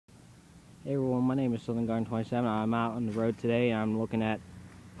Hey everyone, my name is Southern Garden 27. I'm out on the road today and I'm looking at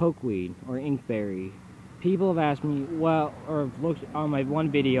pokeweed or inkberry. People have asked me, well, or have looked on my one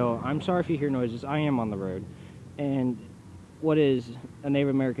video. I'm sorry if you hear noises. I am on the road. And what is a Native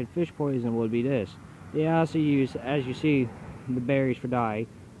American fish poison would be this. They also use, as you see, the berries for dye.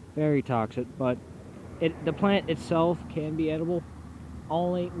 Very toxic, but the plant itself can be edible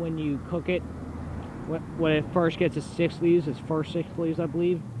only when you cook it. When it first gets its first six leaves, I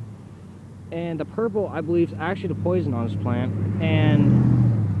believe. And the purple, I believe, is actually the poison on this plant.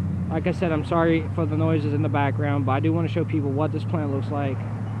 And like I said, I'm sorry for the noises in the background, but I do want to show people what this plant looks like.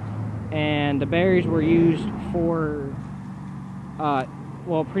 And the berries were used for,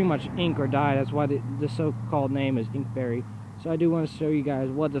 well, pretty much ink or dye. That's why the so-called name is inkberry. So I do want to show you guys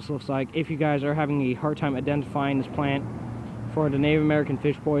what this looks like if you guys are having a hard time identifying this plant for the Native American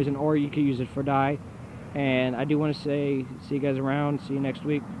fish poison, or you could use it for dye. And I do want to say, see you guys around. See you next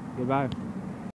week. Goodbye.